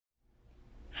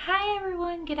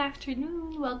everyone, good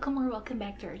afternoon. Welcome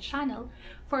back to our channel.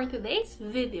 For today's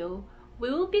video, we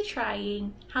will be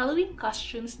trying Halloween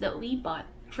costumes that we bought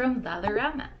from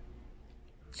Dollarama.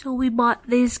 So we bought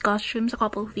these costumes a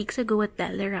couple of weeks ago at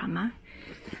Dollarama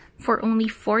for only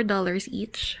 $4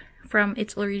 each from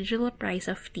its original price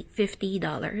of $50.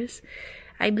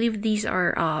 I believe these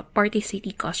are Party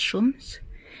City costumes,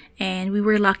 and we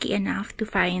were lucky enough to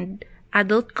find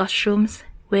adult costumes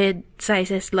with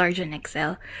sizes large and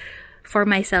XL for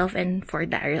myself and for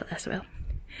Daryl as well.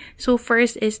 So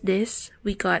first is this.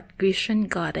 We got Grecian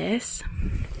Goddess.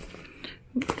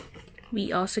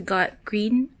 We also got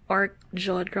Green Orc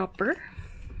Jaw Dropper.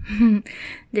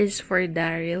 This is for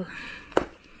Daryl.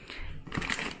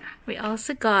 We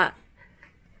also got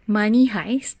Money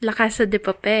Heist, La Casa de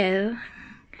Papel,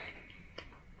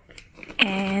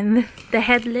 and the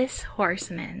Headless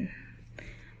Horseman.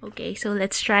 Okay, so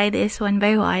let's try this one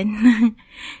by one.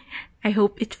 I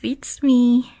hope it fits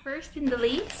me. First in the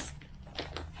list,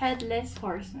 Headless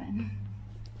Horseman.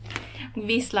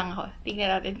 Bis lang ako.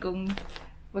 Tingnan natin kung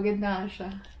maganda siya.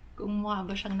 Kung mukha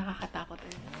ba siyang nakakatakot.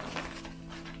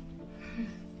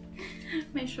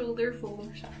 May shoulder foam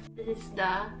siya. This is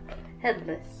the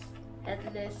headless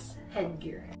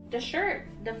headgear. The shirt,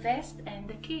 the vest, and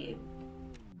the cape.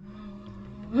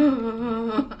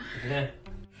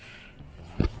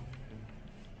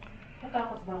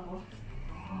 Natakot ba ako?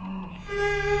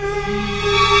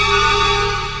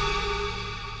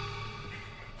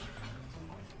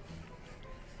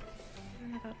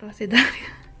 Natatawa si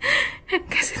Daria.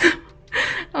 Kasi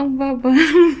ang baba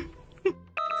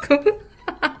ko.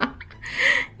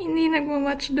 Hindi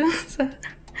nagmamatch dun sa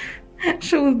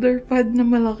shoulder pad na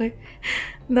malaki.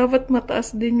 Dapat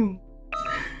mataas din yung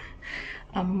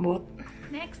ambot.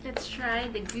 Next, let's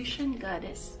try the Grecian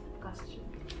Goddess costume.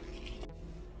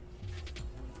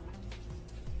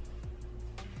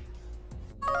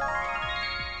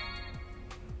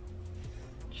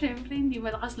 Siyempre, hindi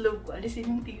malakas loob ko alisin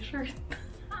yung t-shirt.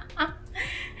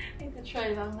 Ito,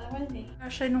 try lang naman eh.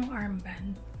 Siya nung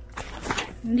armband.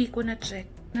 Hindi ko na-check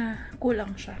na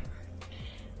kulang siya.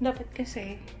 Dapat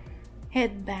kasi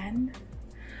headband,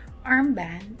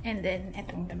 armband, and then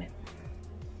etong damit.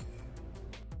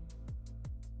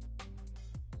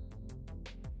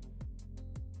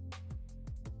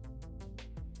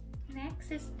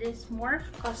 Next is this morph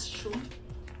costume.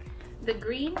 The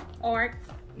Green Orc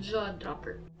Jaw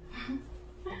Dropper.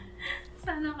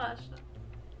 Sana kasha.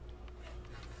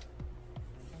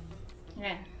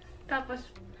 Yan. Tapos,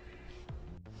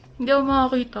 hindi ako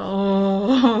makakita.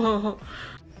 Oh.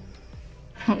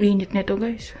 Ang init nito,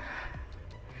 guys.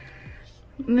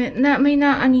 May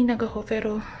naaninag ako,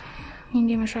 pero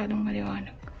hindi masyadong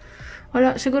maliwanag.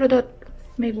 Wala, siguro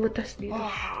may butas dito.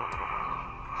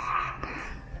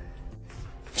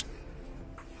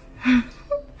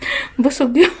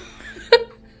 Busog yung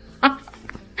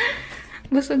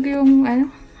busog yung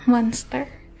monster.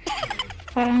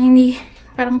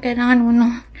 Parang kailangan mo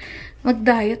nang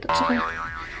mag-diet at saka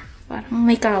parang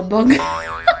may kabag.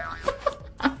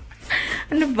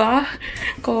 Ano ba?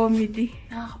 Comedy.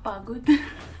 Nakakapagod.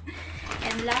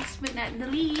 And last but not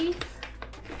the least,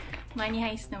 Money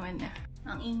Heist naman na.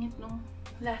 Ang init nung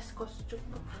last costume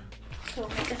ko. So,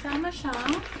 may kasama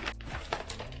siyang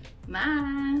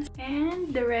mask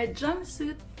and the red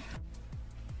jumpsuit.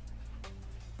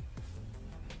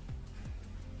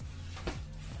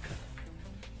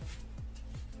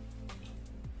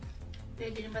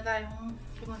 Pwede na ba tayong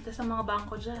pumunta sa mga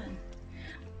bangko dyan?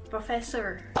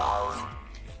 Professor.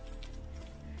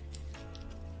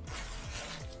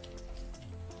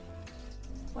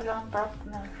 Wala kang prop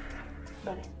na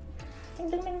bali.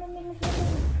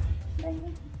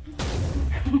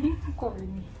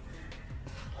 Corny.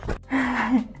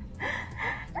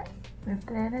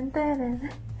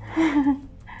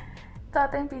 Ito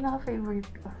ata yung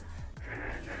pinaka-favorite ko.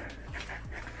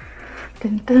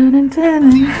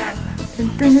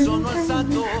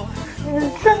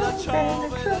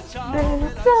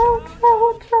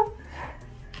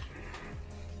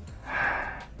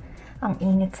 Ang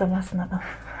init sa mas na to.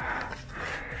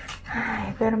 Ay,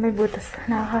 pero may butas.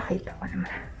 Nakakakita ko naman.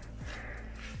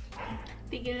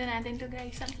 Tigil na natin to,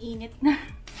 guys. Ang init na.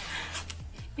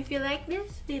 If you like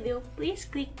this video, please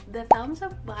click the thumbs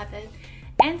up button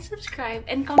and subscribe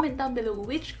and comment down below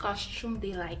which costume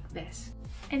they like best.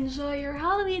 Enjoy your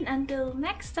Halloween until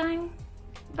next time.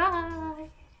 Bye!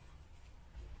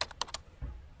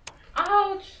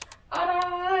 Ouch!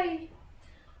 Aray!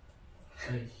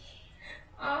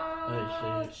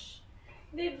 Ouch!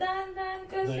 Di dahan-dahan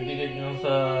kasi. Nagigit nyo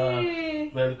sa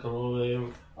velcro.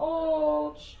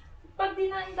 Ouch! Pag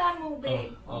dinahan-dahan mo,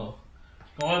 babe. Oo.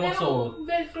 Ikaw kaya magsuot.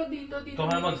 Velcro dito. Ikaw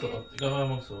kaya magsuot. Ikaw kaya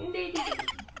magsuot. Hindi, dito.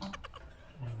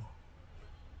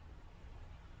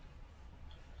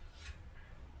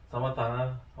 Sa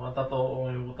mata. Sa mata to.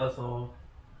 Yung butas o.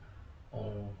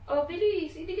 Oh,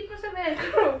 bilis. Idikit mo sa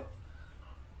velcro.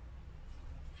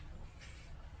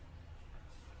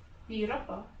 Hirap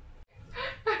ah.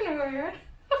 Ano ba yan?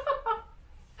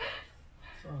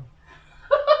 Saan?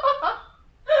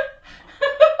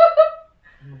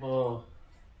 Ano ba?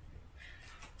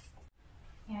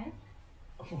 Yan?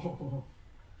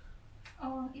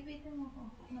 Oh, ibitin mo ko.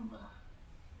 Ano ba?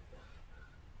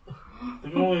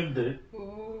 Tingnan mo hindi.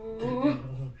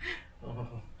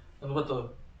 Ano ba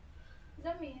to?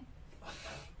 Dami.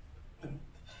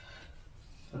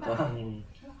 Natangin.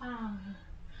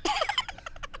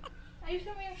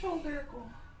 Ayusin mo yung shoulder ko.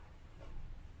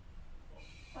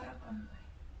 Para pantay.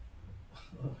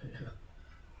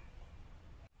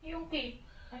 Yung cape.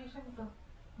 Ayusin mo to.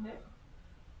 Hindi.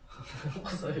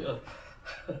 Masaya.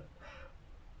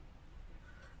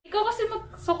 Ikaw kasi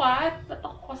magsukat. Ba't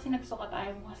ako kasi nagsukat?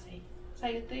 Ayaw mo kasi.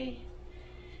 Sa'yo to eh.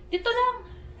 Dito lang.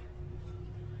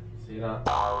 Sira.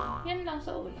 Yan lang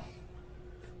sa ulo.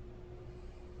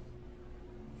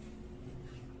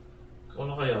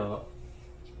 Ano kaya?